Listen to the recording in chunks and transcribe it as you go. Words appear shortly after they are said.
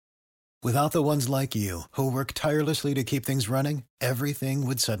Without the ones like you, who work tirelessly to keep things running, everything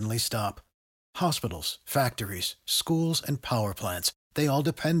would suddenly stop. Hospitals, factories, schools, and power plants, they all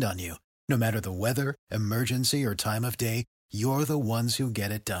depend on you. No matter the weather, emergency, or time of day, you're the ones who get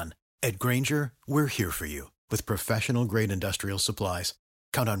it done. At Grainger, we're here for you with professional-grade industrial supplies.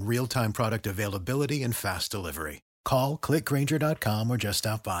 Count on real-time product availability and fast delivery. Call, click Grainger.com, or just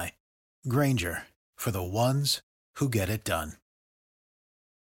stop by. Grainger, for the ones who get it done.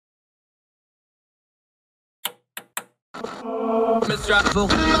 With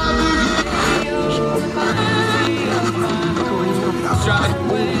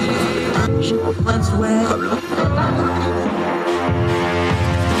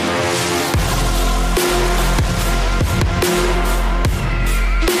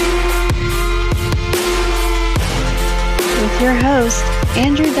your host,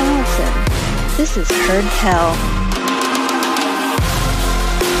 Andrew Donaldson. This is Heard Tell.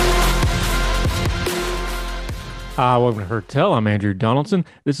 Welcome to Heard Tell. I'm Andrew Donaldson.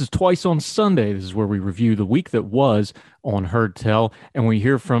 This is Twice on Sunday. This is where we review the week that was on Heard Tell, and we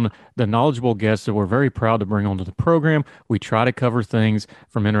hear from the knowledgeable guests that we're very proud to bring onto the program. We try to cover things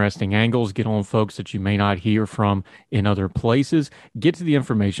from interesting angles, get on folks that you may not hear from in other places, get to the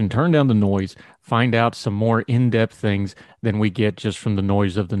information, turn down the noise, find out some more in-depth things than we get just from the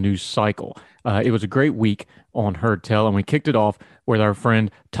noise of the news cycle. It was a great week on Heard Tell, and we kicked it off with our friend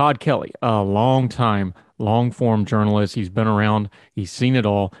Todd Kelly, a long-form journalist. He's been around. He's seen it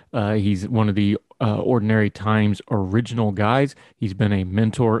all. He's one of the Ordinary Times original guys. He's been a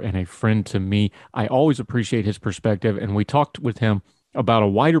mentor and a friend to me. I always appreciate his perspective, and we talked with him about a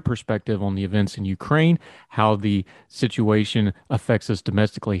wider perspective on the events in Ukraine, how the situation affects us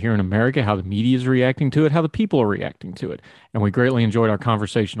domestically here in America, how the media is reacting to it, how the people are reacting to it. And we greatly enjoyed our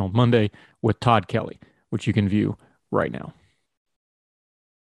conversation on Monday with Todd Kelly, which you can view right now.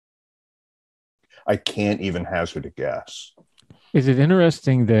 I can't even hazard a guess. Is it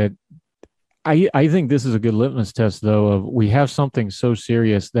interesting that I think this is a good litmus test, though, of we have something so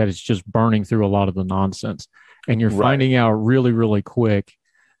serious that it's just burning through a lot of the nonsense. And you're finding out really, really quick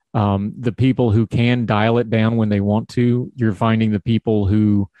the people who can dial it down when they want to. You're finding the people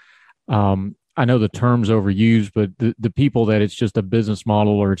who, I know the term's overused, but the people that it's just a business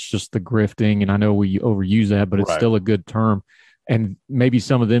model or it's just the grifting. And I know we overuse that, but it's still a good term. And maybe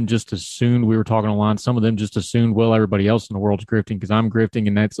some of them just assumed, we were talking online, some of them just assumed, well, everybody else in the world's grifting because I'm grifting.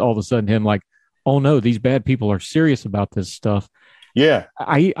 And that's all of a sudden him like, oh no, these bad people are serious about this stuff. Yeah.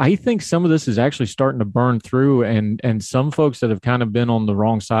 I think some of this is actually starting to burn through, and some folks that have kind of been on the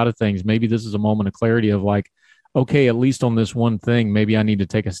wrong side of things, maybe this is a moment of clarity of like, okay, at least on this one thing, maybe I need to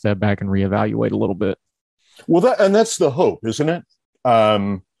take a step back and reevaluate a little bit. Well, that's the hope, isn't it?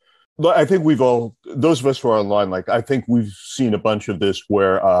 I think those of us who are online, like I think we've seen a bunch of this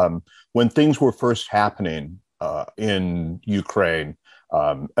where when things were first happening in Ukraine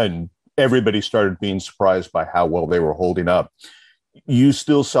and everybody started being surprised by how well they were holding up, you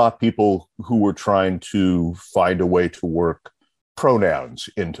still saw people who were trying to find a way to work pronouns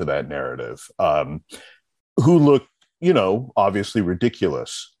into that narrative, who looked, obviously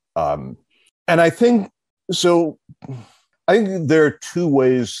ridiculous. And I think there are two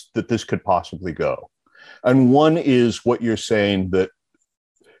ways that this could possibly go. And one is what you're saying, that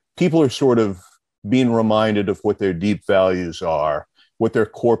people are sort of being reminded of what their deep values are, what their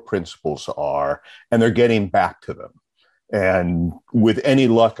core principles are, and they're getting back to them. And with any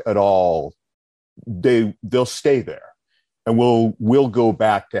luck at all, they'll stay there. And we'll go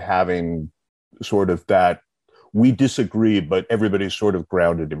back to having sort of that, we disagree, but everybody's sort of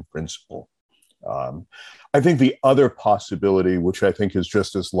grounded in principle. I think the other possibility, which I think is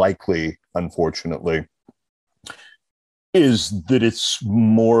just as likely, unfortunately, is that it's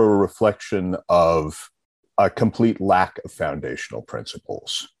more a reflection of a complete lack of foundational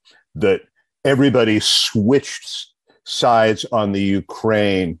principles, that everybody switched sides on the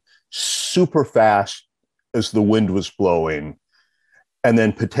Ukraine super fast as the wind was blowing, and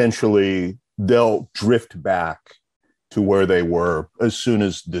then potentially they'll drift back to where they were as soon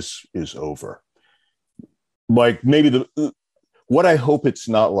as this is over. Like maybe what I hope it's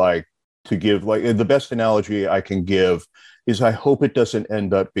not like, to give like the best analogy I can give is I hope it doesn't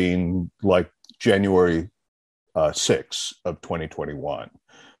end up being like January 6th of 2021,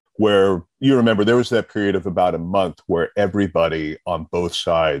 where you remember there was that period of about a month where everybody on both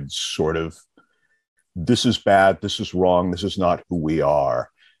sides sort of, this is bad, this is wrong, this is not who we are.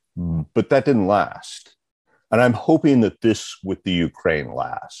 But that didn't last. And I'm hoping that this with the Ukraine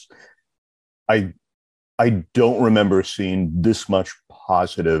lasts. I don't remember seeing this much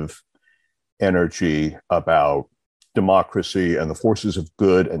positive energy about democracy and the forces of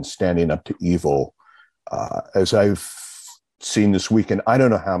good and standing up to evil, as I've seen this week in I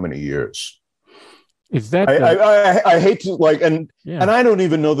don't know how many years. Is that I hate to and I don't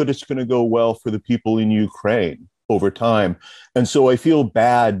even know that it's going to go well for the people in Ukraine over time. And so I feel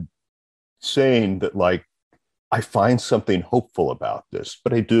bad saying that, like, I find something hopeful about this,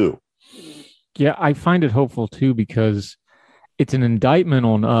 but I do. Yeah, I find it hopeful too, because it's an indictment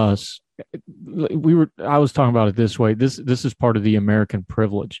on us. I was talking about it this way. This is part of the American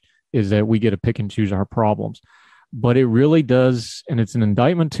privilege, is that we get to pick and choose our problems. But it really does, and it's an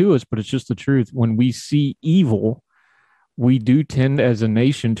indictment to us, but it's just the truth. When we see evil, we do tend as a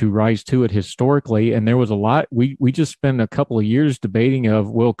nation to rise to it historically. And there was a lot, we just spent a couple of years debating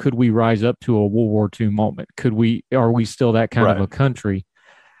of, well, could we rise up to a World War II moment? Are we still that kind of a country?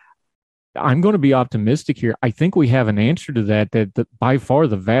 I'm going to be optimistic here. I think we have an answer to that by far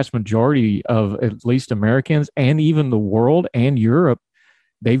the vast majority of at least Americans and even the world and Europe,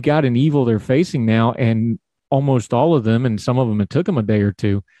 they've got an evil they're facing now. And almost all of them, and some of them, it took them a day or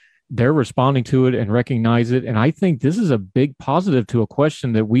two, they're responding to it and recognize it. And I think this is a big positive to a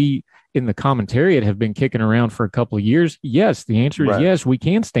question that we in the commentariat have been kicking around for a couple of years. Yes, the answer is yes, we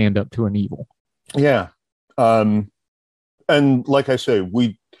can stand up to an evil. Yeah. And like I say,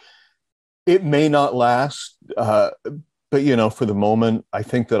 it may not last, but, for the moment, I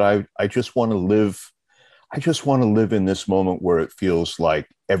think that I just want to live. I just want to live in this moment where it feels like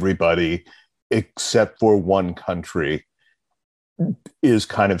everybody, except for one country, is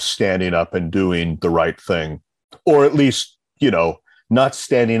kind of standing up and doing the right thing, or at least, not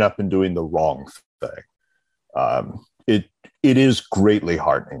standing up and doing the wrong thing. It is greatly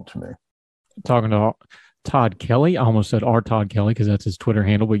heartening to me. Talking to Todd Kelly, I almost said our Todd Kelly because that's his Twitter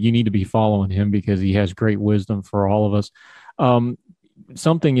handle, but you need to be following him because he has great wisdom for all of us.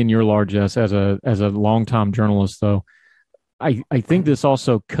 Something in your largesse as a longtime journalist, though, I think this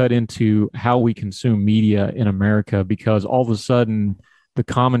also cut into how we consume media in America, because all of a sudden the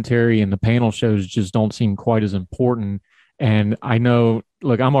commentary and the panel shows just don't seem quite as important. And I know,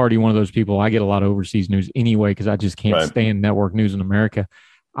 look, I'm already one of those people. I get a lot of overseas news anyway because I just can't stand network news in America.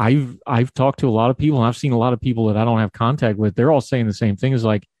 I've talked to a lot of people, and I've seen a lot of people that I don't have contact with. They're all saying the same thing, is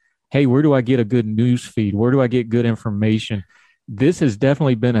like, hey, where do I get a good news feed? Where do I get good information? This has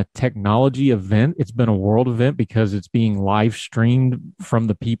definitely been a technology event. It's been a world event because it's being live streamed from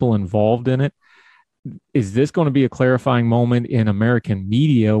the people involved in it. Is this going to be a clarifying moment in American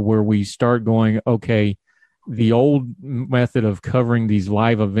media where we start going, okay, the old method of covering these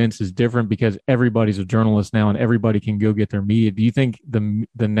live events is different because everybody's a journalist now and everybody can go get their media? Do you think the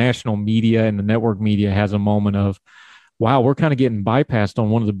national media and the network media has a moment of, wow, we're kind of getting bypassed on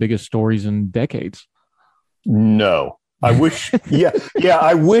one of the biggest stories in decades? No. I wish,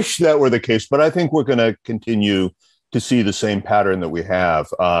 I wish that were the case, but I think we're going to continue to see the same pattern that we have,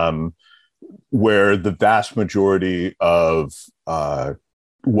 where the vast majority of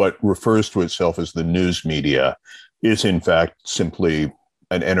what refers to itself as the news media is in fact simply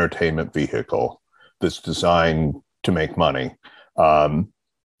an entertainment vehicle that's designed to make money. And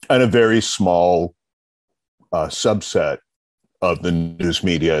a very small subset of the news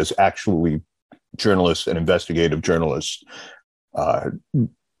media is actually journalists and investigative journalists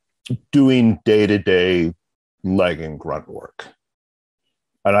doing day-to-day leg and grunt work.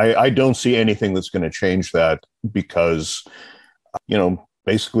 And I don't see anything that's going to change that because,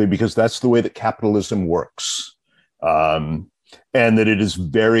 basically because that's the way that capitalism works. And that it is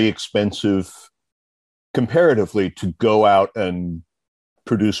very expensive comparatively to go out and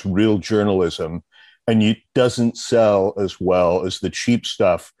produce real journalism. And it doesn't sell as well as the cheap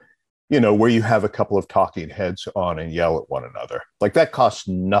stuff, where you have a couple of talking heads on and yell at one another. Like, that costs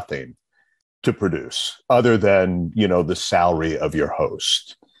nothing to produce other than, the salary of your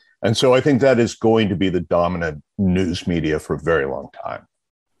host. And so I think that is going to be the dominant news media for a very long time.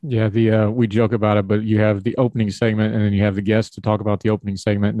 Yeah, we joke about it, but you have the opening segment and then you have the guests to talk about the opening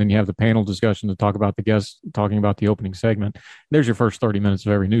segment, and then you have the panel discussion to talk about the guests talking about the opening segment. There's your first 30 minutes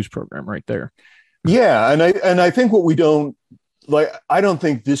of every news program right there. Yeah, and I think what we don't, I don't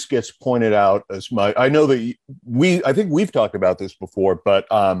think this gets pointed out as much. I know that I think we've talked about this before, but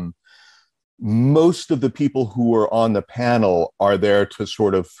most of the people who are on the panel are there to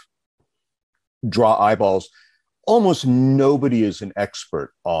sort of draw eyeballs. Almost nobody is an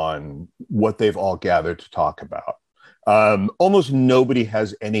expert on what they've all gathered to talk about. Almost nobody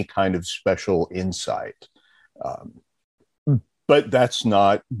has any kind of special insight. But that's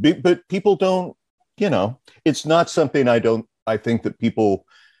not, but people don't, it's not something I think that people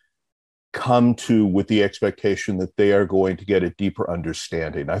come to with the expectation that they are going to get a deeper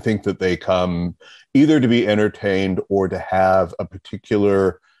understanding. I think that they come either to be entertained or to have a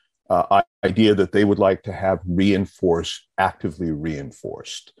particular idea that they would like to have actively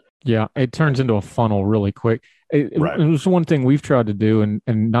reinforced. Yeah, it turns into a funnel really quick. It was one thing we've tried to do, and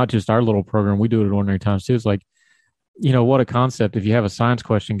not just our little program, we do it at Ordinary Times too. It's like, what a concept. If you have a science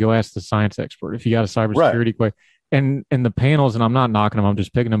question, go ask the science expert. If you got a cybersecurity question, and the panels, and I'm not knocking them, I'm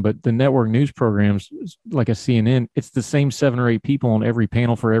just picking them, but the network news programs, like a CNN, it's the same 7 or 8 people on every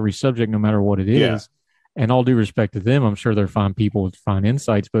panel for every subject, no matter what it is. Yeah. And all due respect to them, I'm sure they're fine people with fine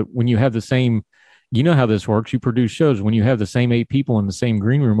insights. But when you have the same, how this works, you produce shows. When you have the same 8 people in the same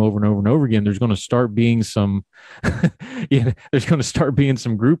green room over and over and over again, there's going to start being some, there's going to start being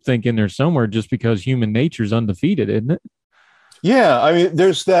some groupthink in there somewhere, just because human nature is undefeated, isn't it? Yeah, I mean,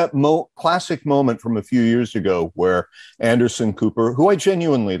 there's that classic moment from a few years ago where Anderson Cooper, who I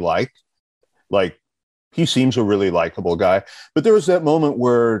genuinely like he seems a really likable guy, but there was that moment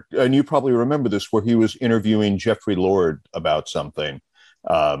where, and you probably remember this, where he was interviewing Jeffrey Lord about something,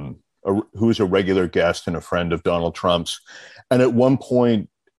 who is a regular guest and a friend of Donald Trump's. And at one point,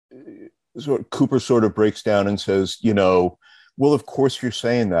 Cooper sort of breaks down and says, well, of course you're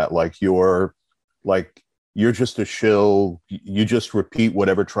saying that, you're just a shill. You just repeat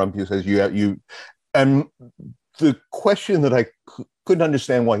whatever Trump says. And the question that I couldn't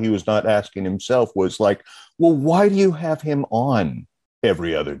understand why he was not asking himself was like, well, why do you have him on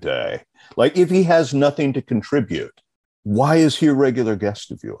every other day? Like, if he has nothing to contribute, why is he a regular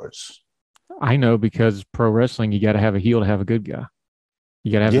guest of yours? I know, because pro wrestling, you got to have a heel to have a good guy.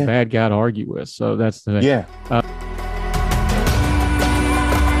 You got to have a bad guy to argue with. So that's the thing. Yeah.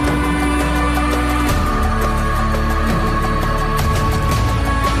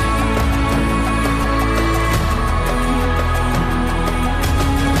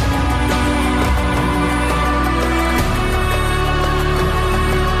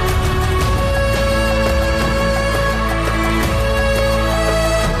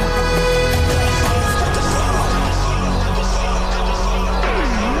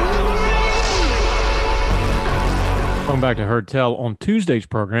 Back to Heard Tell. On Tuesday's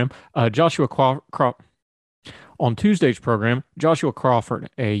program, Joshua Crawford,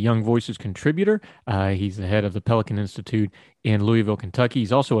 a Young Voices contributor. He's the head of the Pelican Institute in Louisville, Kentucky.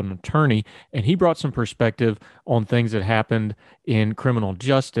 He's also an attorney, and he brought some perspective on things that happened in criminal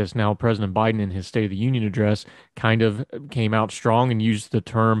justice. Now, President Biden, in his State of the Union address, kind of came out strong and used the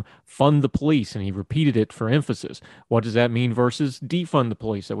term fund the police, and he repeated it for emphasis. What does that mean versus defund the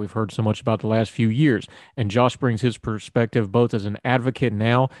police that we've heard so much about the last few years? And Josh brings his perspective both as an advocate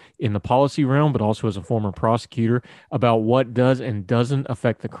now in the policy realm, but also as a former prosecutor, about what does and doesn't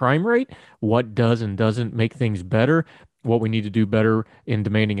affect the crime rate, what does and doesn't make things better, what we need to do better in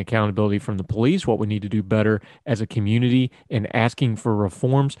demanding accountability from the police, what we need to do better as a community in asking for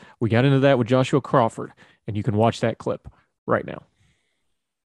reforms. We got into that with Joshua Crawford, and you can watch that clip right now.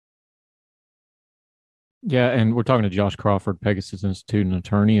 Yeah, and we're talking to Josh Crawford, Pegasus Institute, an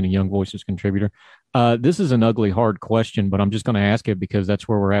attorney and a Young Voices contributor. This is an ugly, hard question, but I'm just going to ask it because that's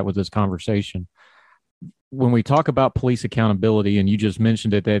where we're at with this conversation. When we talk about police accountability, and you just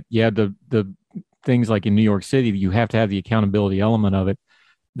mentioned it, that, the things like in New York City, you have to have the accountability element of it.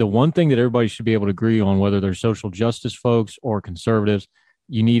 The one thing that everybody should be able to agree on, whether they're social justice folks or conservatives,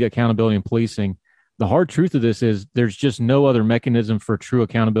 you need accountability in policing. The hard truth of this is there's just no other mechanism for true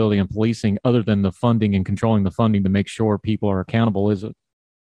accountability in policing other than the funding and controlling the funding to make sure people are accountable, is it?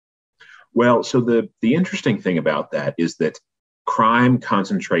 Well, so the interesting thing about that is that crime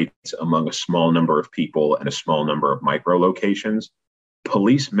concentrates among a small number of people and a small number of micro locations.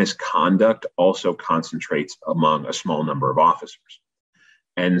 Police misconduct also concentrates among a small number of officers.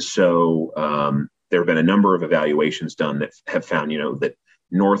 And so there have been a number of evaluations done that have found, that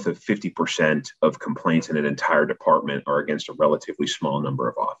north of 50% of complaints in an entire department are against a relatively small number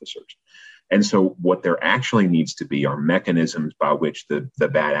of officers. And so what there actually needs to be are mechanisms by which the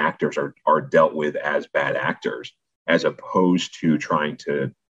bad actors are dealt with as bad actors, as opposed to trying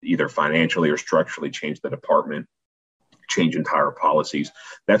to either financially or structurally change the department, change entire policies.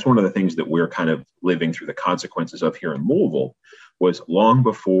 That's one of the things that we're kind of living through the consequences of here in Louisville. Was long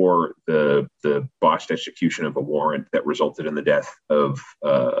before the botched execution of a warrant that resulted in the death of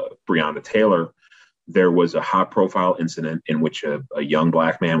Breonna Taylor, there was a high-profile incident in which a young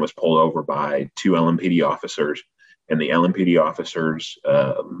Black man was pulled over by 2 LMPD officers, and the LMPD officers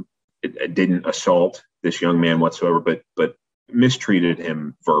didn't assault this young man whatsoever, but mistreated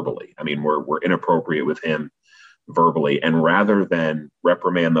him verbally. I mean, were inappropriate with him verbally. And rather than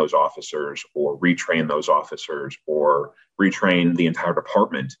reprimand those officers or retrain those officers or retrain the entire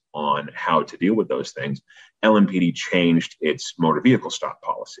department on how to deal with those things, LMPD changed its motor vehicle stop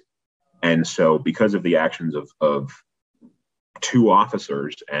policy. And so because of the actions of two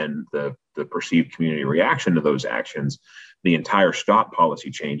officers and the perceived community reaction to those actions, the entire stop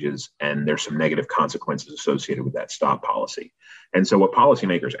policy changes, and there's some negative consequences associated with that stop policy. And so what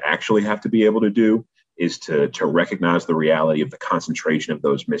policymakers actually have to be able to do is to recognize the reality of the concentration of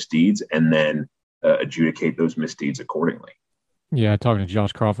those misdeeds and then adjudicate those misdeeds accordingly. Yeah, talking to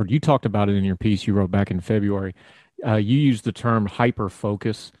Josh Crawford, you talked about it in your piece you wrote back in February. You used the term hyper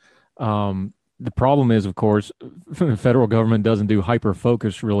focus. The problem is, of course, the federal government doesn't do hyper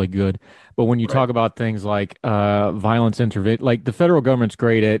focus really good. But when you talk about things like violence intervention, like the federal government's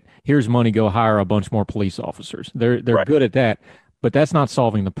great at here's money, go hire a bunch more police officers. They're good at that, but that's not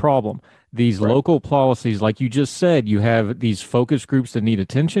solving the problem. These local policies, like you just said, you have these focus groups that need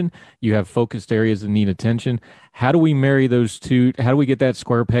attention. You have focused areas that need attention. How do we marry those two? How do we get that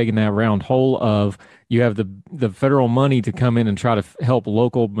square peg in that round hole of you have the federal money to come in and try to help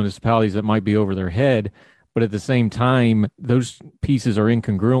local municipalities that might be over their head, but at the same time, those pieces are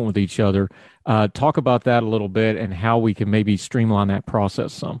incongruent with each other. Talk about that a little bit and how we can maybe streamline that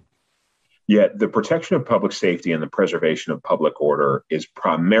process some. Yeah, the protection of public safety and the preservation of public order is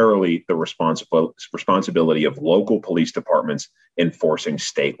primarily the responsibility of local police departments enforcing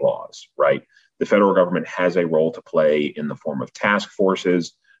state laws, right? The federal government has a role to play in the form of task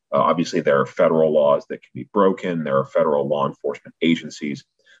forces. Obviously, there are federal laws that can be broken. There are federal law enforcement agencies,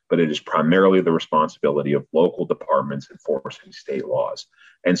 but it is primarily the responsibility of local departments enforcing state laws.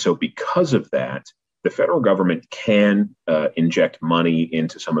 And so because of that, the federal government can inject money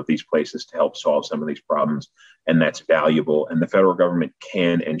into some of these places to help solve some of these problems, and that's valuable. And the federal government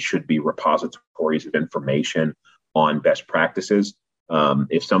can and should be repositories of information on best practices.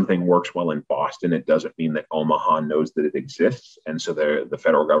 If something works well in Boston, it doesn't mean that Omaha knows that it exists. And so the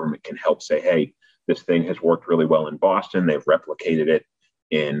federal government can help say, hey, this thing has worked really well in Boston. They've replicated it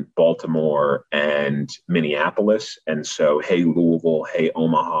in Baltimore and Minneapolis. And so, hey, Louisville, hey,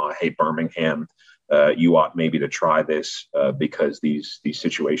 Omaha, hey, Birmingham, you ought maybe to try this because these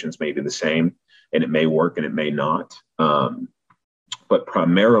situations may be the same, and it may work and it may not. But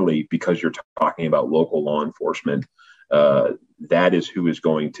primarily because you're talking about local law enforcement, that is who is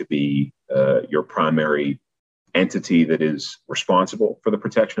going to be your primary entity that is responsible for the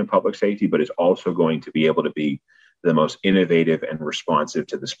protection of public safety, but is also going to be able to be the most innovative and responsive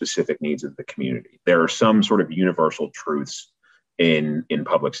to the specific needs of the community. There are some sort of universal truths in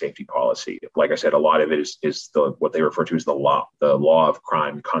public safety policy. Like I said, a lot of it is what they refer to as the law of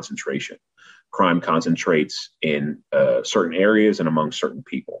crime concentration. Crime concentrates in certain areas and among certain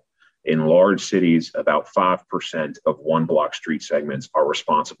people. In large cities, about 5% of one block street segments are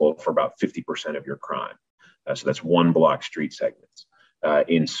responsible for about 50% of your crime. So that's one block street segments.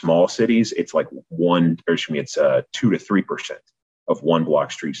 In small cities, it's like 2 to 3% of one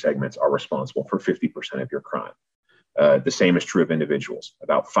block street segments are responsible for 50% of your crime. The same is true of individuals.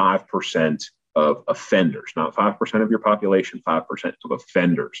 About 5% of offenders, not 5% of your population, 5% of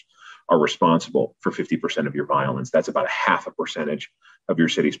offenders are responsible for 50% of your violence. That's about 0.5% of your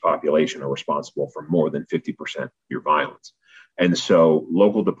city's population are responsible for more than 50% of your violence. And so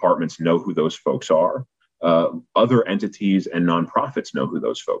local departments know who those folks are. Other entities and nonprofits know who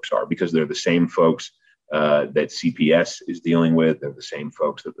those folks are because they're the same folks that CPS is dealing with. They're the same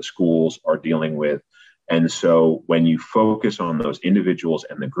folks that the schools are dealing with. And so when you focus on those individuals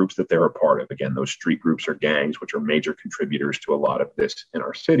and the groups that they're a part of, again, those street groups or gangs, which are major contributors to a lot of this in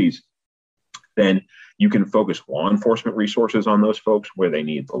our cities, then you can focus law enforcement resources on those folks where they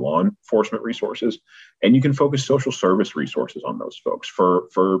need the law enforcement resources. And you can focus social service resources on those folks. For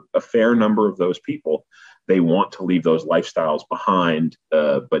a fair number of those people, they want to leave those lifestyles behind,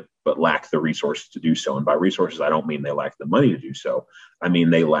 but lack the resources to do so. And by resources, I don't mean they lack the money to do so. I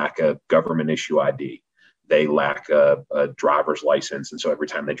mean, they lack a government issue ID. They lack a driver's license. And so every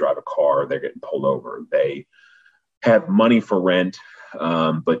time they drive a car, they're getting pulled over. They have money for rent,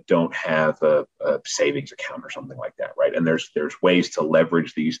 but don't have a savings account or something like that, right? And there's ways to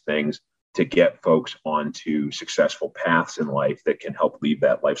leverage these things to get folks onto successful paths in life that can help leave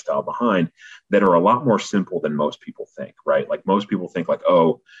that lifestyle behind that are a lot more simple than most people think, right? Like most people think like,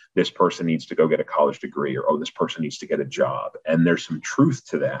 oh, this person needs to go get a college degree, or, oh, this person needs to get a job. And there's some truth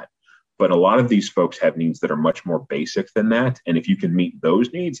to that. But a lot of these folks have needs that are much more basic than that. And if you can meet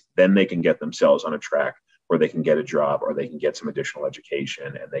those needs, then they can get themselves on a track where they can get a job or they can get some additional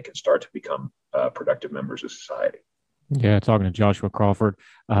education and they can start to become productive members of society. Yeah, talking to Joshua Crawford.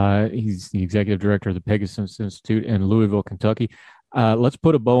 He's the executive director of the Pegasus Institute in Louisville, Kentucky. Let's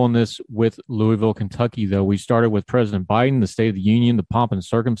put a bow on this with Louisville, Kentucky, though. We started with President Biden, the State of the Union, the pomp and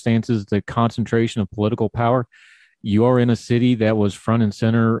circumstances, the concentration of political power. You are in a city that was front and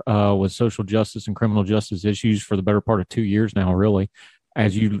center with social justice and criminal justice issues for the better part of 2 years now, really.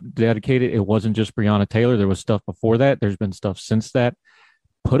 As you dedicated, it wasn't just Breonna Taylor. There was stuff before that. There's been stuff since that.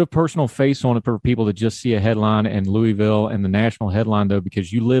 Put a personal face on it for people that just see a headline in Louisville and the national headline, though,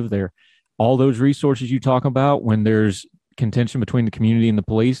 because you live there. All those resources you talk about, when there's contention between the community and the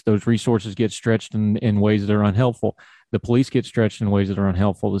police, those resources get stretched in ways that are unhelpful. The police get stretched in ways that are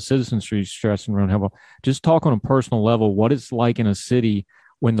unhelpful. The citizenry is stretched and unhelpful. Just talk on a personal level what it's like in a city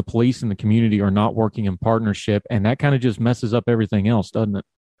when the police and the community are not working in partnership, and that kind of just messes up everything else, doesn't it?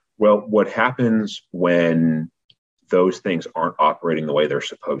 Well, what happens when those things aren't operating the way they're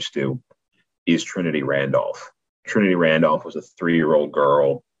supposed to is Trinity Randolph. Trinity Randolph was a 3-year-old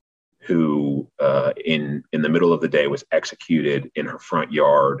girl who in the middle of the day was executed in her front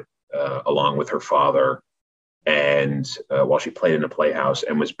yard along with her father, and while she played in a playhouse,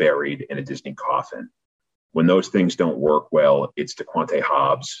 and was buried in a Disney coffin. When those things don't work well, it's DeQuante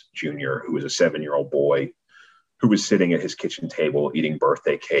Hobbs Jr., who was a 7-year-old boy who was sitting at his kitchen table eating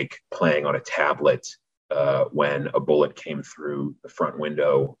birthday cake, playing on a tablet, when a bullet came through the front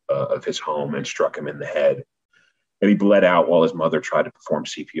window of his home and struck him in the head. And he bled out while his mother tried to perform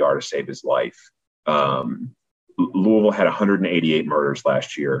CPR to save his life. Louisville had 188 murders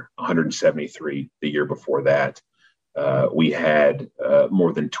last year, 173 the year before that. We had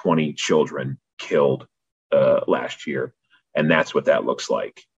more than 20 children killed last year. And that's what that looks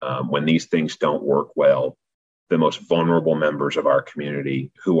like. When these things don't work well, the most vulnerable members of our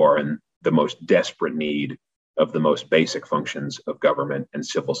community, who are in the most desperate need of the most basic functions of government and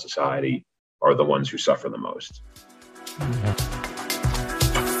civil society, are the ones who suffer the most. Yeah.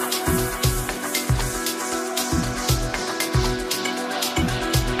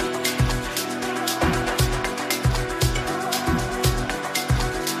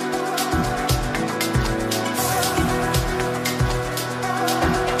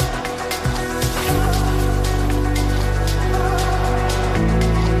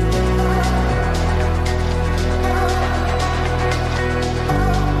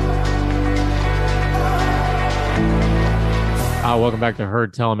 Welcome back to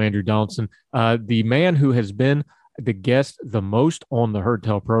Heard Tell. I'm Andrew Donaldson. The man who has been the guest the most on the Heard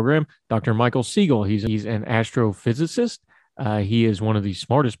Tell program, Dr. Michael Siegel. He's an astrophysicist. He is one of the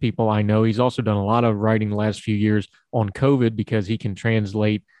smartest people I know. He's also done a lot of writing the last few years on COVID because he can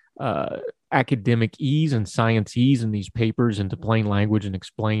translate academic ease and science ease in these papers into plain language and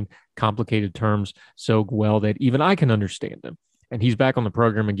explain complicated terms so well that even I can understand them. And he's back on the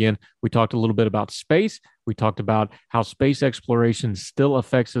program again. We talked a little bit about space. We talked about how space exploration still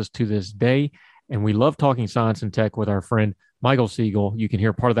affects us to this day. And we love talking science and tech with our friend Michael Siegel. You can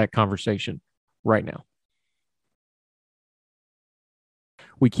hear part of that conversation right now.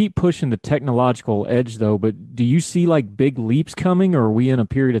 We keep pushing the technological edge, though, but do you see like big leaps coming, or are we in a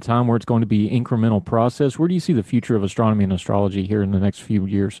period of time where it's going to be incremental process? Where do you see the future of astronomy and astrology here in the next few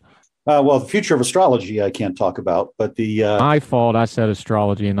years? Well, the future of astrology I can't talk about, but my fault. I said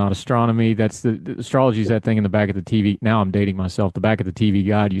astrology and not astronomy. That's the astrology is that thing in the back of the TV. Now I'm dating myself. The back of the TV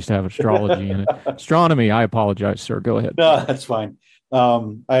guide used to have astrology in it. Astronomy. I apologize, sir. Go ahead. No, that's fine.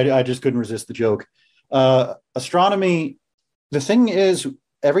 I just couldn't resist the joke. Astronomy. The thing is,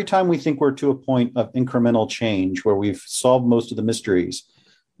 every time we think we're to a point of incremental change where we've solved most of the mysteries,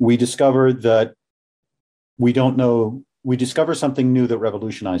 we discover that we don't know. We discover something new that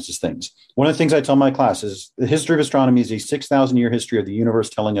revolutionizes things. One of the things I tell my class is the history of astronomy is a 6,000-year history of the universe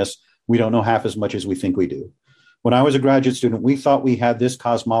telling us we don't know half as much as we think we do. When I was a graduate student, we thought we had this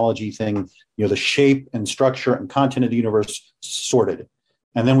cosmology thing, the shape and structure and content of the universe sorted.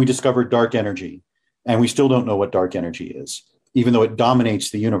 And then we discovered dark energy. And we still don't know what dark energy is, even though it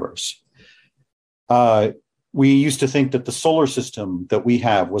dominates the universe. We used to think that the solar system that we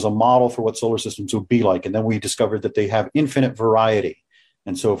have was a model for what solar systems would be like. And then we discovered that they have infinite variety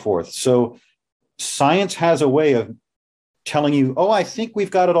and so forth. So science has a way of telling you, oh, I think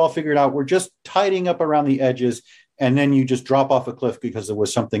we've got it all figured out. We're just tidying up around the edges. And then you just drop off a cliff because there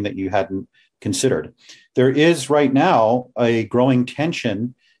was something that you hadn't considered. There is right now a growing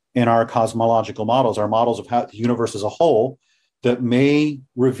tension in our cosmological models, our models of how the universe as a whole, that may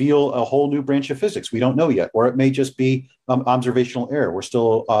reveal a whole new branch of physics. We don't know yet, or it may just be observational error. We're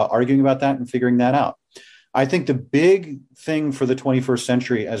still arguing about that and figuring that out. I think the big thing for the 21st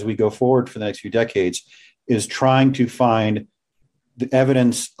century as we go forward for the next few decades is trying to find the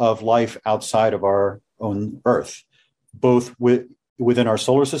evidence of life outside of our own Earth. both within our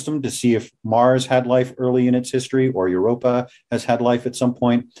solar system to see if Mars had life early in its history or Europa has had life at some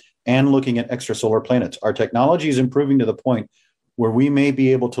point, and looking at extrasolar planets. Our technology is improving to the point where we may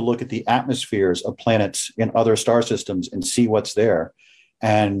be able to look at the atmospheres of planets in other star systems and see what's there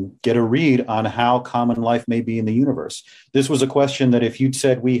and get a read on how common life may be in the universe. This was a question that if you'd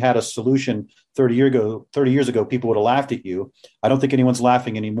said we had a solution 30 years ago, people would have laughed at you. I don't think anyone's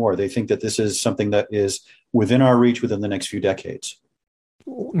laughing anymore. They think that this is something that is within our reach within the next few decades.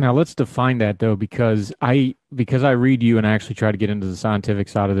 Now let's define that though, because I read you and I actually try to get into the scientific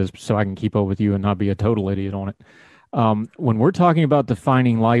side of this so I can keep up with you and not be a total idiot on it. When we're talking about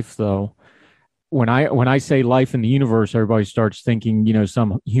defining life though, when I say life in the universe, everybody starts thinking,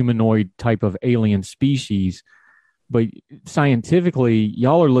 some humanoid type of alien species. But scientifically,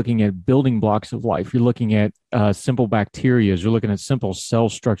 y'all are looking at building blocks of life. You're looking at simple bacteria. You're looking at simple cell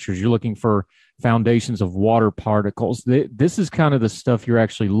structures. You're looking for foundations of water particles. This is kind of the stuff you're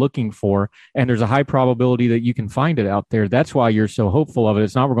actually looking for. And there's a high probability that you can find it out there. That's why you're so hopeful of it.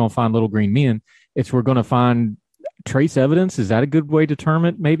 It's not we're going to find little green men. It's we're going to find trace evidence. Is that a good way to term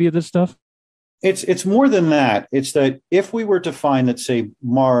it, maybe, of this stuff? It's more than that. It's that if we were to find that, say,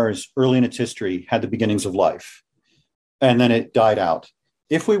 Mars early in its history had the beginnings of life, and then it died out.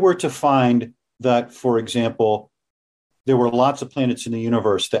 If we were to find that, for example, there were lots of planets in the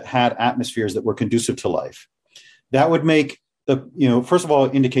universe that had atmospheres that were conducive to life, that would make first of all,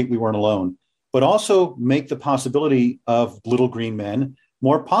 indicate we weren't alone, but also make the possibility of little green men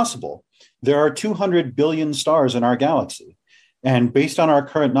more possible. There are 200 billion stars in our galaxy. And based on our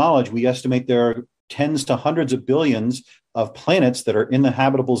current knowledge, we estimate there are tens to hundreds of billions of planets that are in the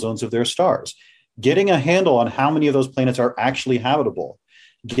habitable zones of their stars. Getting a handle on how many of those planets are actually habitable,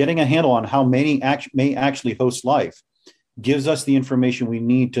 getting a handle on how many may actually host life, gives us the information we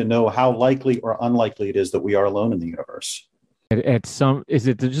need to know how likely or unlikely it is that we are alone in the universe. Is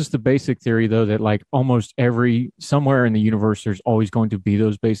it just the basic theory, though, that like almost somewhere in the universe, there's always going to be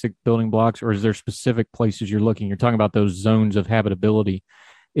those basic building blocks, or is there specific places you're looking? You're talking about those zones of habitability.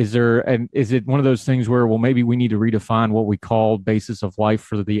 Is it one of those things where, well, maybe we need to redefine what we call basis of life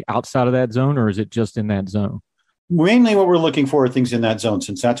for the outside of that zone, or is it just in that zone? Mainly what we're looking for are things in that zone,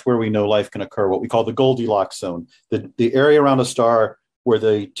 since that's where we know life can occur, what we call the Goldilocks zone, the area around a star where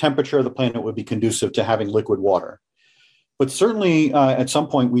the temperature of the planet would be conducive to having liquid water. But certainly at some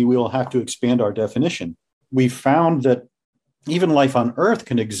point, we will have to expand our definition. We found that even life on Earth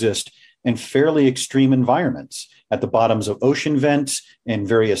can exist in fairly extreme environments, at the bottoms of ocean vents, in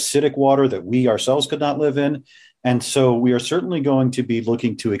very acidic water that we ourselves could not live in. And so we are certainly going to be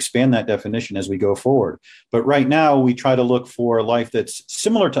looking to expand that definition as we go forward. But right now, we try to look for life that's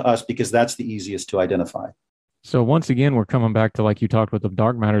similar to us because that's the easiest to identify. So once again, we're coming back to, like you talked with the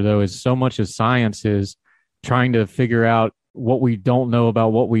dark matter, though, is so much as science is trying to figure out what we don't know about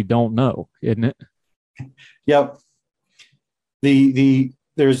what we don't know, isn't it? Yep.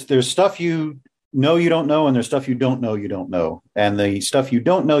 There's stuff you don't know, and there's stuff you don't know. And the stuff you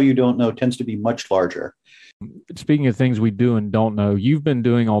don't know tends to be much larger. Speaking of things we do and don't know, you've been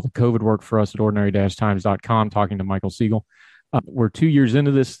doing all the COVID work for us at ordinary-times.com, talking to Michael Siegel. We're 2 years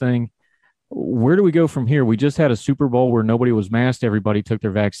into this thing. Where do we go from here? We just had a Super Bowl where nobody was masked. Everybody took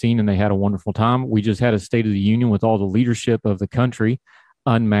their vaccine and they had a wonderful time. We just had a State of the Union with all the leadership of the country,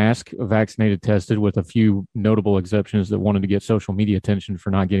 unmasked, vaccinated, tested, with a few notable exceptions that wanted to get social media attention for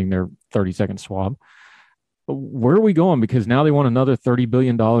not getting their 30-second swab. Where are we going? Because now they want another $30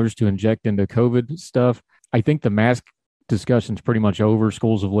 billion to inject into COVID stuff. I think the mask discussion's pretty much over.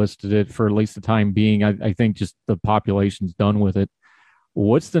 Schools have listed it for at least the time being. I think just the population's done with it.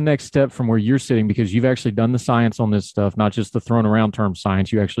 What's the next step from where you're sitting? Because you've actually done the science on this stuff, not just the thrown around term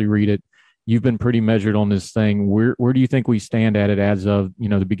science. You actually read it. You've been pretty measured on this thing. Where do you think we stand at it as of,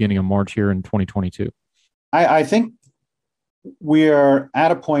 the beginning of March here in 2022? I think we are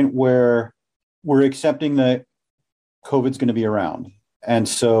at a point where we're accepting that COVID's going to be around. And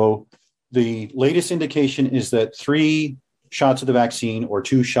so the latest indication is that 3 shots of the vaccine or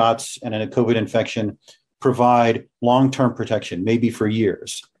 2 shots and a COVID infection provide long-term protection, maybe for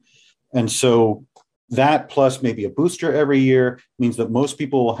years. And so that plus maybe a booster every year means that most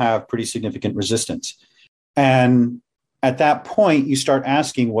people will have pretty significant resistance. And at that point, you start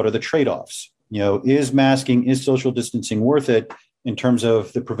asking, what are the trade-offs? Is masking, is social distancing worth it in terms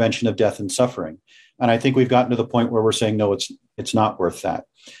of the prevention of death and suffering? And I think we've gotten to the point where we're saying, no, it's not worth that.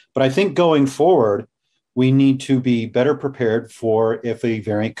 But I think going forward, we need to be better prepared for if a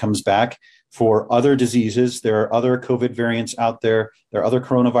variant comes back. For other diseases, there are other COVID variants out there. There are other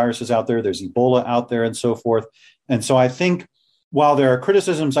coronaviruses out there. There's Ebola out there and so forth. And so I think while there are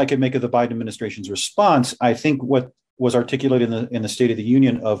criticisms I could make of the Biden administration's response, I think what was articulated in the State of the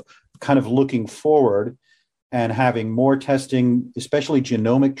Union of kind of looking forward and having more testing, especially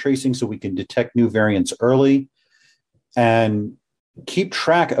genomic tracing, so we can detect new variants early and keep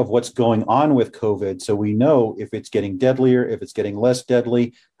track of what's going on with COVID, so we know if it's getting deadlier, if it's getting less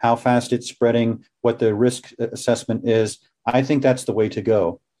deadly, how fast it's spreading, what the risk assessment is. I think that's the way to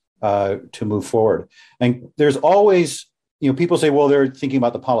go to move forward. And there's always, people say, well, they're thinking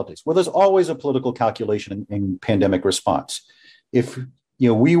about the politics. Well, there's always a political calculation in pandemic response. If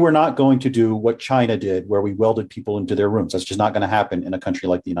we were not going to do what China did, where we welded people into their rooms. That's just not going to happen in a country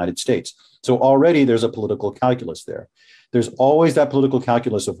like the United States. So already there's a political calculus there. There's always that political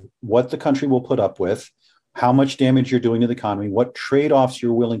calculus of what the country will put up with, how much damage you're doing to the economy, what trade-offs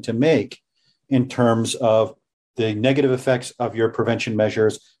you're willing to make in terms of the negative effects of your prevention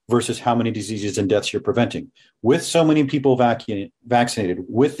measures versus how many diseases and deaths you're preventing. With so many people vaccinated,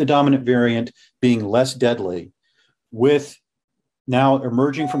 with the dominant variant being less deadly, with now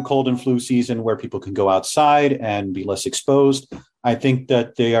emerging from cold and flu season where people can go outside and be less exposed, I think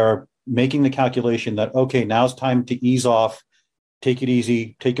that they are making the calculation that, okay, now's time to ease off, take it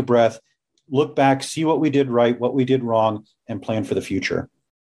easy, take a breath, look back, see what we did right, what we did wrong, and plan for the future.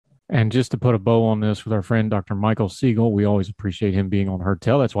 And just to put a bow on this with our friend, Dr. Michael Siegel, we always appreciate him being on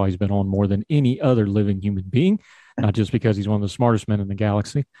Hertel. That's why he's been on more than any other living human being, not just because he's one of the smartest men in the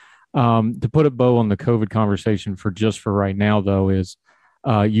galaxy. To put a bow on the COVID conversation for right now, though, is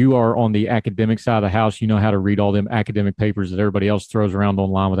you are on the academic side of the house. You know how to read all them academic papers that everybody else throws around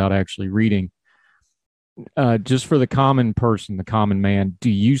online without actually reading. Just for the common person, the common man, do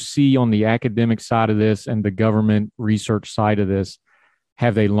you see on the academic side of this and the government research side of this,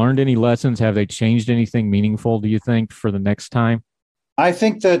 have they learned any lessons? Have they changed anything meaningful, do you think, for the next time? I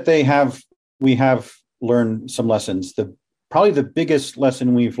think that we have learned some lessons. Probably the biggest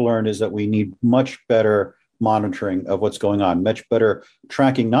lesson we've learned is that we need much better monitoring of what's going on, much better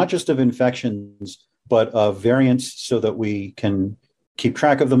tracking, not just of infections, but of variants so that we can keep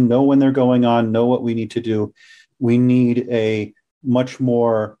track of them, know when they're going on, know what we need to do. We need a much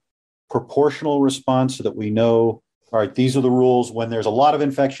more proportional response so that we know, all right, these are the rules when there's a lot of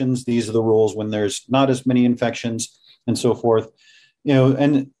infections, these are the rules when there's not as many infections, and so forth.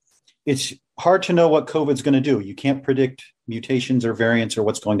 And it's hard to know what COVID's going to do. You can't predict mutations or variants or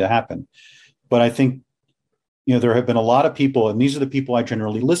what's going to happen. But I think, there have been a lot of people, and these are the people I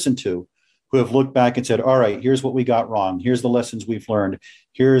generally listen to, who have looked back and said, all right, here's what we got wrong. Here's the lessons we've learned.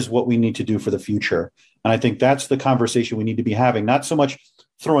 Here's what we need to do for the future. And I think that's the conversation we need to be having, not so much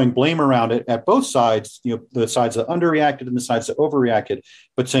throwing blame around it at both sides, the sides that underreacted and the sides that overreacted,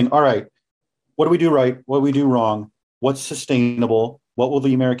 but saying, all right, what do we do right? What do we do wrong? What's sustainable? What will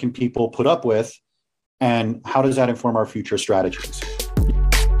the American people put up with? And how does that inform our future strategies?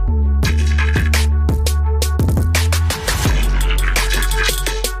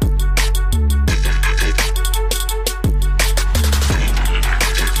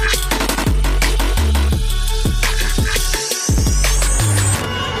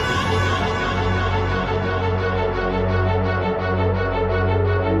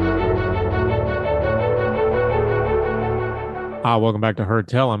 Welcome back to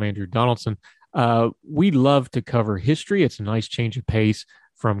Hertel. I'm Andrew Donaldson. We love to cover history. It's a nice change of pace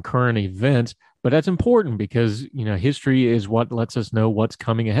from current events, but that's important because, history is what lets us know what's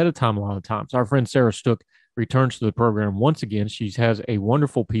coming ahead of time a lot of times. Our friend Sarah Stook returns to the program once again. She has a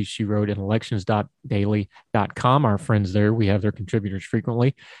wonderful piece she wrote at elections.daily.com. Our friends there, we have their contributors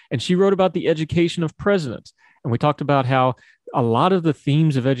frequently. And she wrote about the education of presidents. And we talked about how a lot of the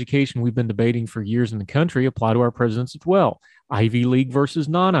themes of education we've been debating for years in the country apply to our presidents as well. Ivy League versus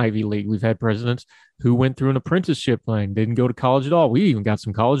non-Ivy League. We've had presidents who went through an apprenticeship thing, didn't go to college at all. We even got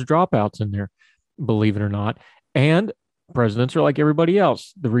some college dropouts in there, believe it or not. And presidents are like everybody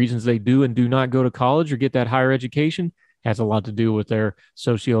else. The reasons they do and do not go to college or get that higher education has a lot to do with their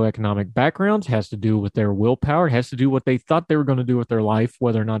socioeconomic backgrounds, has to do with their willpower, has to do what they thought they were going to do with their life,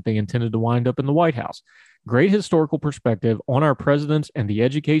 whether or not they intended to wind up in the White House. Great historical perspective on our presidents and the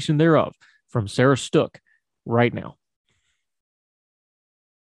education thereof from Sarah Stook right now.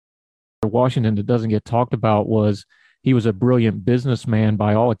 Washington that doesn't get talked about was he was a brilliant businessman.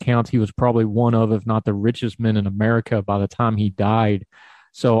 By all accounts, he was probably one of, if not the richest men in America by the time he died.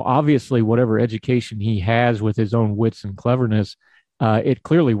 So obviously, whatever education he has with his own wits and cleverness, it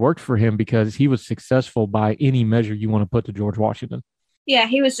clearly worked for him because he was successful by any measure you want to put to George Washington. Yeah,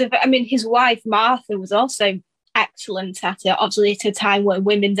 he was. His wife, Martha, was also excellent at it. Obviously, at a time when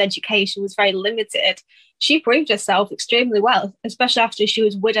women's education was very limited, she proved herself extremely well, especially after she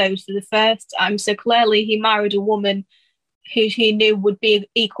was widowed for the first time. So clearly he married a woman who he knew would be an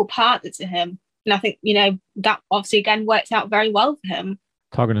equal partner to him. And I think, that obviously again worked out very well for him.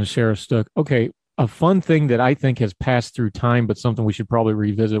 Talking to Sheriff Stook. Okay. A fun thing that I think has passed through time, but something we should probably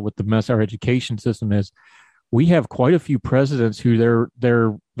revisit with the mess our education system is, we have quite a few presidents who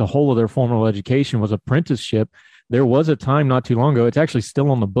the whole of their formal education was apprenticeship. There was a time not too long ago, it's actually still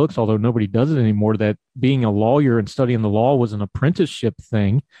on the books, although nobody does it anymore, that being a lawyer and studying the law was an apprenticeship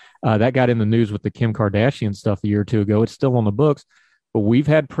thing. That got in the news with the Kim Kardashian stuff a year or two ago. It's still on the books. But we've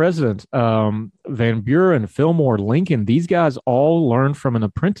had presidents, Van Buren, Fillmore, Lincoln, these guys all learned from an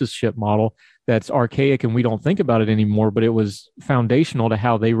apprenticeship model that's archaic and we don't think about it anymore, but it was foundational to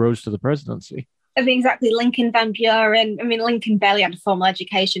how they rose to the presidency. I mean, exactly. Lincoln, Van Buren. I mean, Lincoln barely had a formal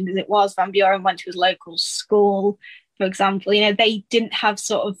education as it was. Van Buren went to his local school, for example. They didn't have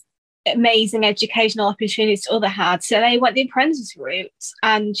sort of amazing educational opportunities other had. So they went the apprentice route.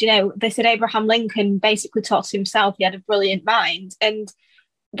 And, they said Abraham Lincoln basically taught himself. He had a brilliant mind. And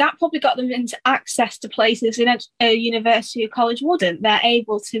that probably got them into access to places in a university or college wouldn't. They're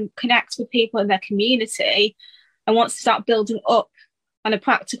able to connect with people in their community. And once they start building up on a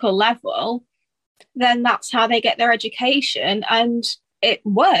practical level, then that's how they get their education. And it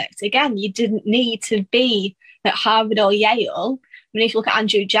worked. Again, you didn't need to be at Harvard or Yale. I mean, if you look at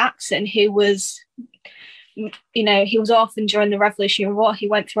Andrew Jackson, who was, he was orphaned during the Revolutionary War. He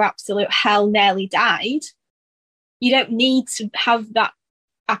went through absolute hell, nearly died. You don't need to have that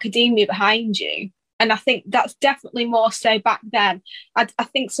academia behind you. And I think that's definitely more so back then. I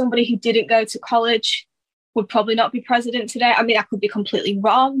think somebody who didn't go to college would probably not be president today. I mean, I could be completely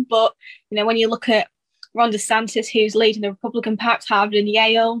wrong, but, when you look at Ron DeSantis, who's leading the Republican Pact, Harvard and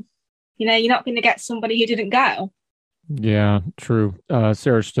Yale, you're not going to get somebody who didn't go. Yeah, true.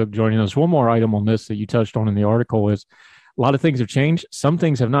 Sarah Stook joining us. One more item on this that you touched on in the article is a lot of things have changed. Some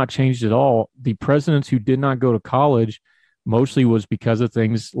things have not changed at all. The presidents who did not go to college mostly was because of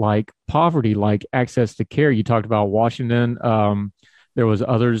things like poverty, like access to care. You talked about Washington. There was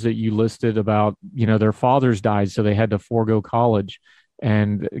others that you listed about, their fathers died, so they had to forego college.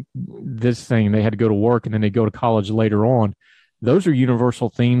 And this thing, they had to go to work and then they go to college later on. Those are universal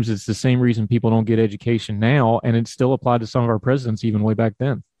themes. It's the same reason people don't get education now, and it still applied to some of our presidents even way back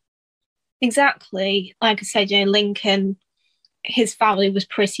then. Exactly. Like I said, Lincoln, his family was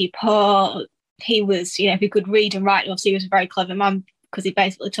pretty poor. He was, if he could read and write, obviously he was a very clever man because he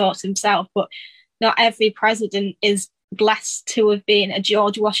basically taught himself. But not every president is blessed to have been a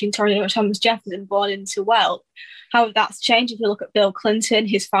George Washington or Thomas Jefferson born into wealth. However, that's changed. If you look at Bill Clinton,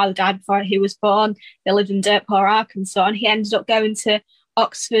 his father died before he was born. They lived in dirt poor Arkansas, and he ended up going to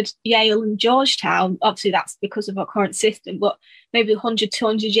Oxford, Yale, and Georgetown. Obviously, that's because of our current system, but maybe 100,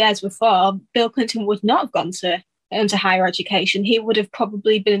 200 years before, Bill Clinton would not have gone into higher education. He would have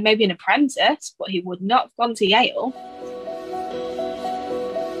probably been maybe an apprentice, but he would not have gone to Yale.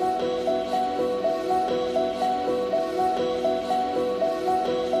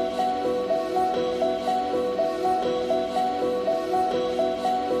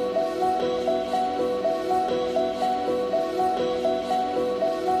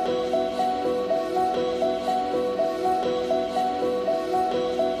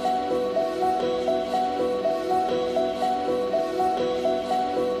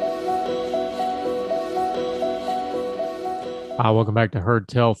 Welcome back to Heard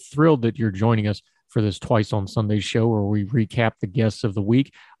Tell. Thrilled that you're joining us for this Twice on Sunday show where we recap the guests of the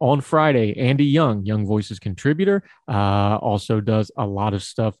week. On Friday, Andy Young, Young Voices contributor, also does a lot of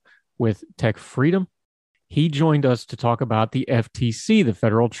stuff with Tech Freedom. He joined us to talk about the FTC, the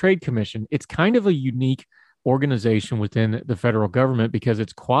Federal Trade Commission. It's kind of a unique organization within the federal government because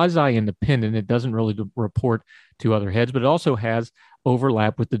it's quasi-independent. It doesn't really report to other heads, but it also has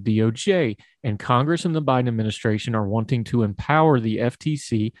overlap with the DOJ. And Congress and the Biden administration are wanting to empower the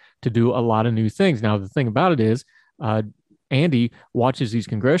FTC to do a lot of new things. Now, the thing about it is, Andy watches these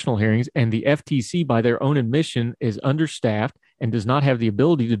congressional hearings, and the FTC, by their own admission, is understaffed and does not have the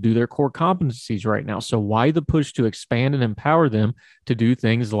ability to do their core competencies right now. So why the push to expand and empower them to do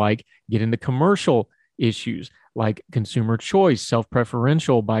things like get into commercial issues like consumer choice,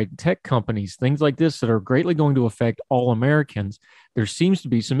 self-preferential by tech companies, things like this that are greatly going to affect all Americans? There seems to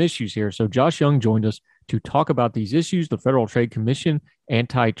be some issues here. So Josh Young joined us to talk about these issues: the Federal Trade Commission,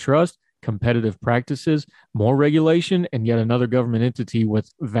 antitrust, competitive practices, more regulation, and yet another government entity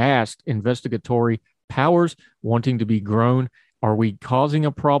with vast investigatory powers wanting to be grown. Are we causing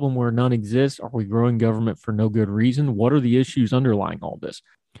a problem where none exists? Are we growing government for no good reason? What are the issues underlying all this?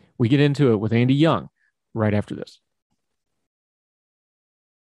 We get into it with Andy Young right after this.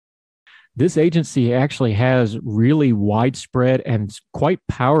 This agency actually has really widespread and quite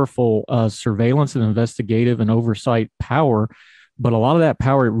powerful surveillance and investigative and oversight power. but a lot of that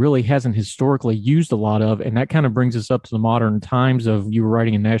power it really hasn't historically used a lot of. And that kind of brings us up to the modern times of, you were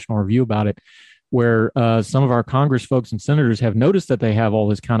writing a National Review about it, where some of our Congress folks and senators have noticed that they have all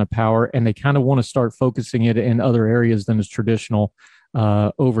this kind of power, and they kind of want to start focusing it in other areas than its traditional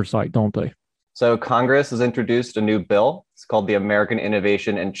oversight, don't they? So Congress has introduced a new bill. It's called the American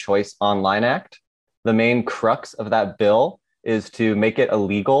Innovation and Choice Online Act. The main crux of that bill is to make it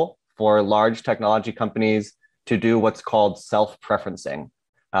illegal for large technology companies to do what's called self-preferencing.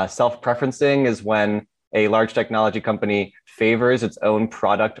 Self-preferencing is when a large technology company favors its own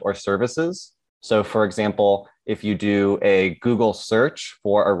product or services. So for example, if you do a Google search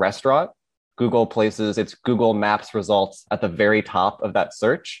for a restaurant, Google places its Google Maps results at the very top of that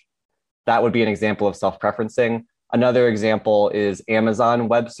search. That would be an example of self-preferencing. Another example is Amazon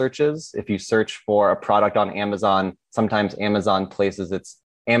web searches. If you search for a product on Amazon, sometimes Amazon places its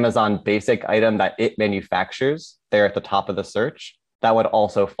Amazon basic item that it manufactures there at the top of the search. That would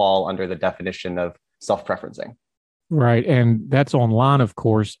also fall under the definition of self-preferencing. Right. And that's online, of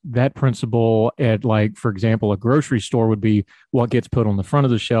course. That principle at, like, for example, a grocery store would be what gets put on the front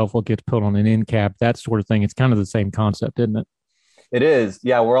of the shelf, what gets put on an end cap, that sort of thing. It's kind of the same concept, isn't it? It is.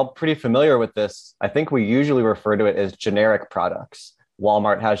 Yeah, we're all pretty familiar with this. I think we usually refer to it as generic products.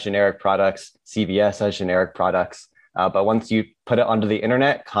 Walmart has generic products. CVS has generic products. But once you put it onto the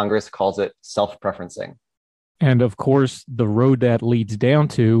internet, Congress calls it self-preferencing. And of course, the road that leads down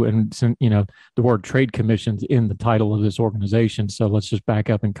to, and the word trade commission's in the title of this organization. So let's just back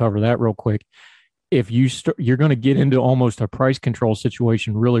up and cover that real quick. If you're going to get into almost a price control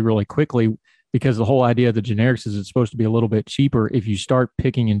situation really, really quickly, because the whole idea of the generics is it's supposed to be a little bit cheaper. If you start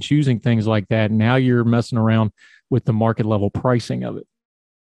picking and choosing things like that, now you're messing around with the market level pricing of it.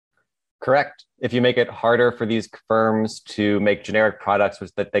 Correct. If you make it harder for these firms to make generic products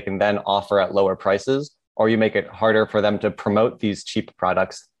that they can then offer at lower prices, or you make it harder for them to promote these cheap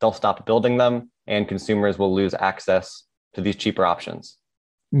products, they'll stop building them and consumers will lose access to these cheaper options.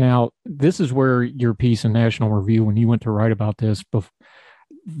 Now, this is where your piece in National Review, when you went to write about this,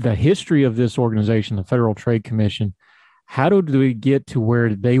 the history of this organization, the Federal Trade Commission, how do we get to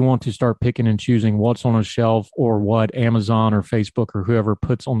where they want to start picking and choosing what's on a shelf or what Amazon or Facebook or whoever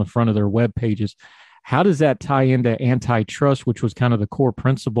puts on the front of their web pages? How does that tie into antitrust, which was kind of the core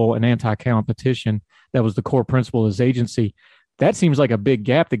principle, and anti-competition, that was the core principle of this agency? That seems like a big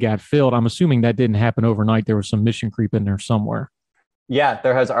gap that got filled. I'm assuming that didn't happen overnight. There was some mission creep in there somewhere. Yeah,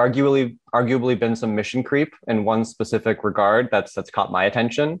 there has arguably been some mission creep in one specific regard that's caught my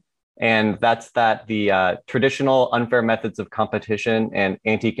attention. And that's that the traditional unfair methods of competition and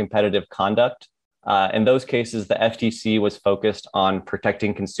anti-competitive conduct, in those cases, the FTC was focused on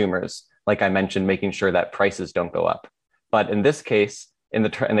protecting consumers. Like I mentioned, making sure that prices don't go up. But in this case, in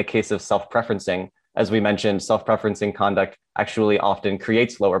the case of self-preferencing, as we mentioned, self-preferencing conduct actually often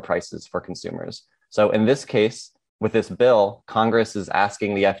creates lower prices for consumers. So in this case, with this bill, Congress is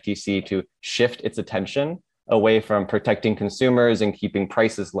asking the FTC to shift its attention away from protecting consumers and keeping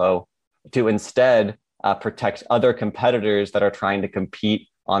prices low to instead protect other competitors that are trying to compete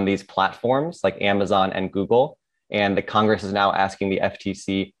on these platforms like Amazon and Google. And the Congress is now asking the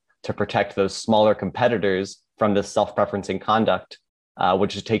FTC to protect those smaller competitors from this self-preferencing conduct,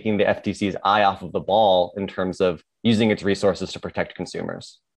 which is taking the FTC's eye off of the ball in terms of using its resources to protect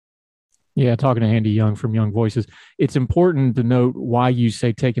consumers. Yeah, talking to Andy Young from Young Voices, it's important to note why you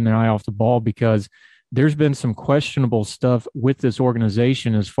say taking their eye off the ball, because there's been some questionable stuff with this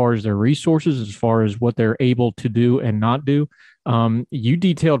organization as far as their resources, as far as what they're able to do and not do. You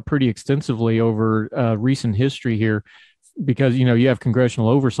detailed pretty extensively over recent history here, because you have congressional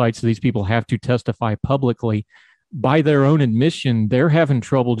oversight, so these people have to testify publicly. By their own admission, they're having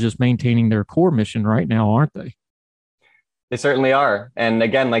trouble just maintaining their core mission right now, aren't they? They certainly are. And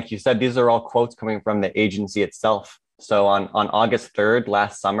again, like you said, these are all quotes coming from the agency itself. So on August 3rd,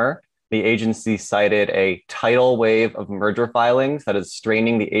 last summer, the agency cited a tidal wave of merger filings that is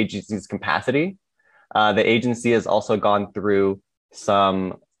straining the agency's capacity. The agency has also gone through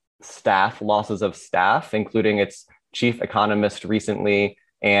some losses of staff, including its chief economist recently,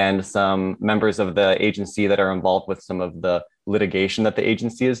 and some members of the agency that are involved with some of the litigation that the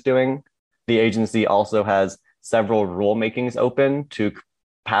agency is doing. The agency also has several rulemakings open to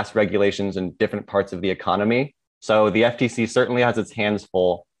pass regulations in different parts of the economy. So the FTC certainly has its hands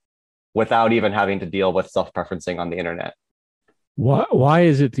full without even having to deal with self-preferencing on the internet. Why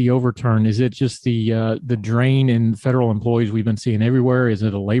is it the overturn? Is it just the drain in federal employees we've been seeing everywhere? Is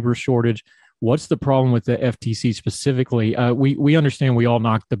it a labor shortage? What's the problem with the FTC specifically? We understand we all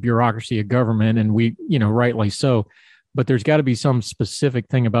knock the bureaucracy of government, and we, rightly so. but there's got to be some specific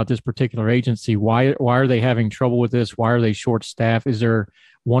thing about this particular agency. Why are they having trouble with this? Why are they short staffed? Is there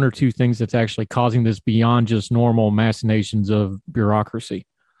one or two things that's actually causing this beyond just normal machinations of bureaucracy?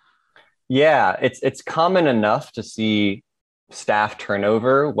 Yeah, it's common enough to see staff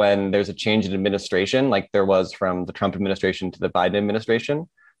turnover when there's a change in administration, like there was from the Trump administration to the Biden administration.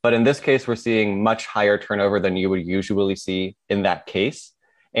 But in this case, we're seeing much higher turnover than you would usually see in that case.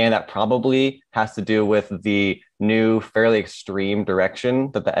 And that probably has to do with the new, fairly extreme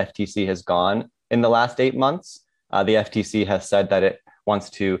direction that the FTC has gone in the last 8 months. The FTC has said that it wants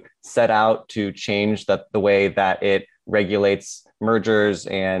to set out to change the way that it regulates mergers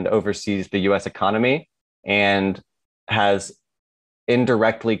and oversees the US economy, and has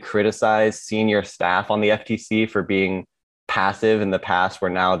indirectly criticized senior staff on the FTC for being passive in the past,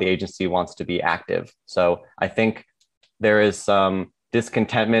 where now the agency wants to be active. So I think there is some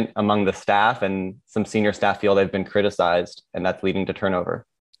discontentment among the staff, and some senior staff feel they've been criticized, and that's leading to turnover.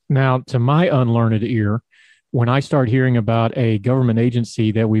 Now, to my unlearned ear, when I start hearing about a government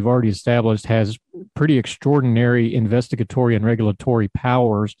agency that we've already established has pretty extraordinary investigatory and regulatory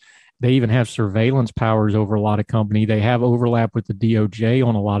powers, they even have surveillance powers over a lot of company. They have overlap with the DOJ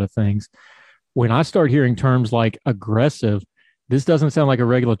on a lot of things. When I start hearing terms like aggressive, this doesn't sound like a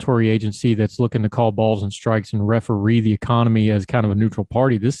regulatory agency that's looking to call balls and strikes and referee the economy as kind of a neutral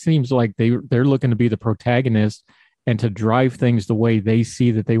party. This seems like they're looking to be the protagonist and to drive things the way they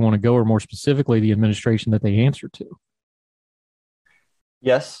see that they want to go, or more specifically, the administration that they answer to.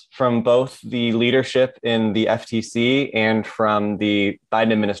 Yes, from both the leadership in the FTC and from the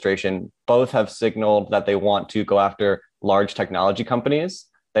Biden administration, both have signaled that they want to go after large technology companies.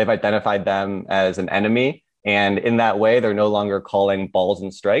 They've identified them as an enemy. And in that way, they're no longer calling balls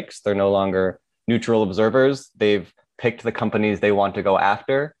and strikes. They're no longer neutral observers. They've picked the companies they want to go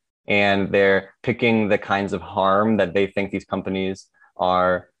after, and they're picking the kinds of harm that they think these companies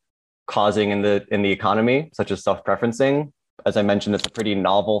are causing in the economy, such as self-preferencing. As I mentioned, it's a pretty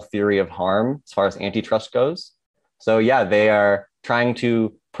novel theory of harm as far as antitrust goes. So yeah, they are trying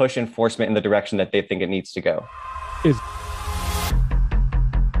to push enforcement in the direction that they think it needs to go.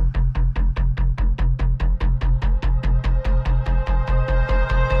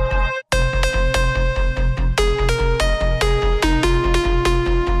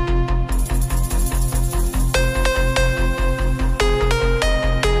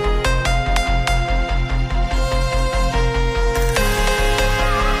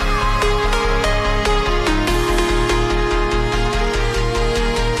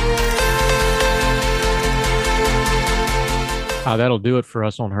 That'll do it for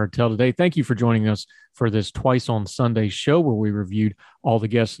us on Heard Tell today. Thank you for joining us for this Twice on Sunday show where we reviewed all the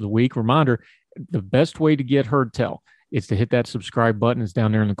guests of the week. Reminder, the best way to get Heard Tell is to hit that subscribe button. It's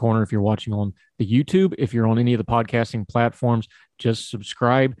down there in the corner if you're watching on the YouTube. If you're on any of the podcasting platforms, just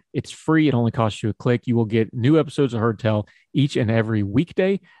subscribe. It's free. It only costs you a click. You will get new episodes of Heard Tell each and every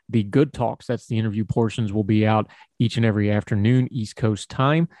weekday. The Good Talks, that's the interview portions, will be out each and every afternoon, East Coast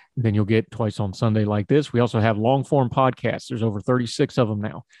time. And then you'll get Twice on Sunday like this. We also have long form podcasts. There's over 36 of them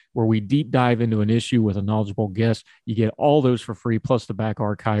now, where we deep dive into an issue with a knowledgeable guest. You get all those for free, plus the back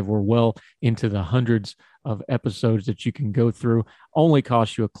archive. We're well into the hundreds of episodes that you can go through. Only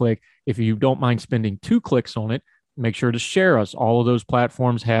costs you a click. If you don't mind spending 2 clicks on it, make sure to share us. All of those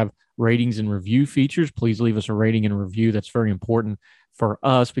platforms have ratings and review features. Please leave us a rating and a review. That's very important for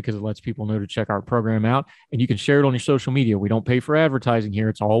us because it lets people know to check our program out. And you can share it on your social media. We don't pay for advertising here.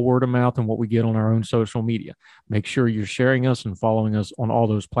 It's all word of mouth and what we get on our own social media. Make sure you're sharing us and following us on all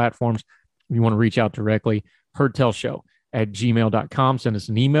those platforms. If you want to reach out directly, heardtellshow@gmail.com. Send us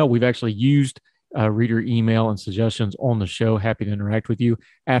an email. We've actually used reader email and suggestions on the show. Happy to interact with you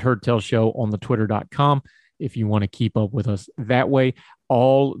at heardtellshow on the twitter.com. If you want to keep up with us that way.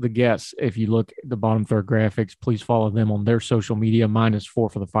 All the guests, if you look at the bottom third graphics, please follow them on their social media,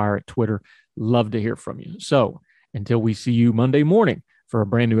 -4 for the fire at Twitter. Love to hear from you. So until we see you Monday morning for a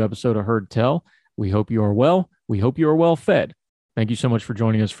brand new episode of Heard Tell, we hope you are well. We hope you are well fed. Thank you so much for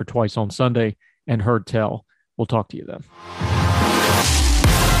joining us for Twice on Sunday and Heard Tell. We'll talk to you then.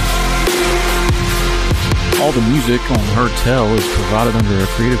 All the music on Heard Tell is provided under a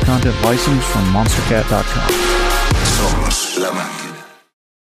Creative Content license from monstercat.com.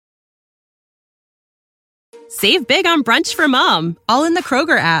 Save big on brunch for mom, all in the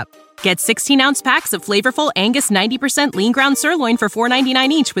Kroger app. Get 16-ounce packs of flavorful Angus 90% lean ground sirloin for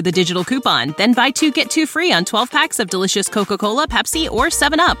 $4.99 each with a digital coupon. Then buy 2, get 2 free on 12 packs of delicious Coca-Cola, Pepsi, or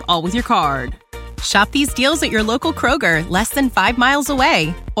 7-Up, all with your card. Shop these deals at your local Kroger, less than 5 miles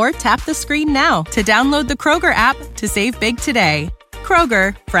away. Or tap the screen now to download the Kroger app to save big today.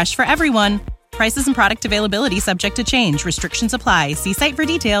 Kroger, fresh for everyone. Prices and product availability subject to change. Restrictions apply. See site for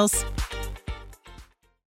details.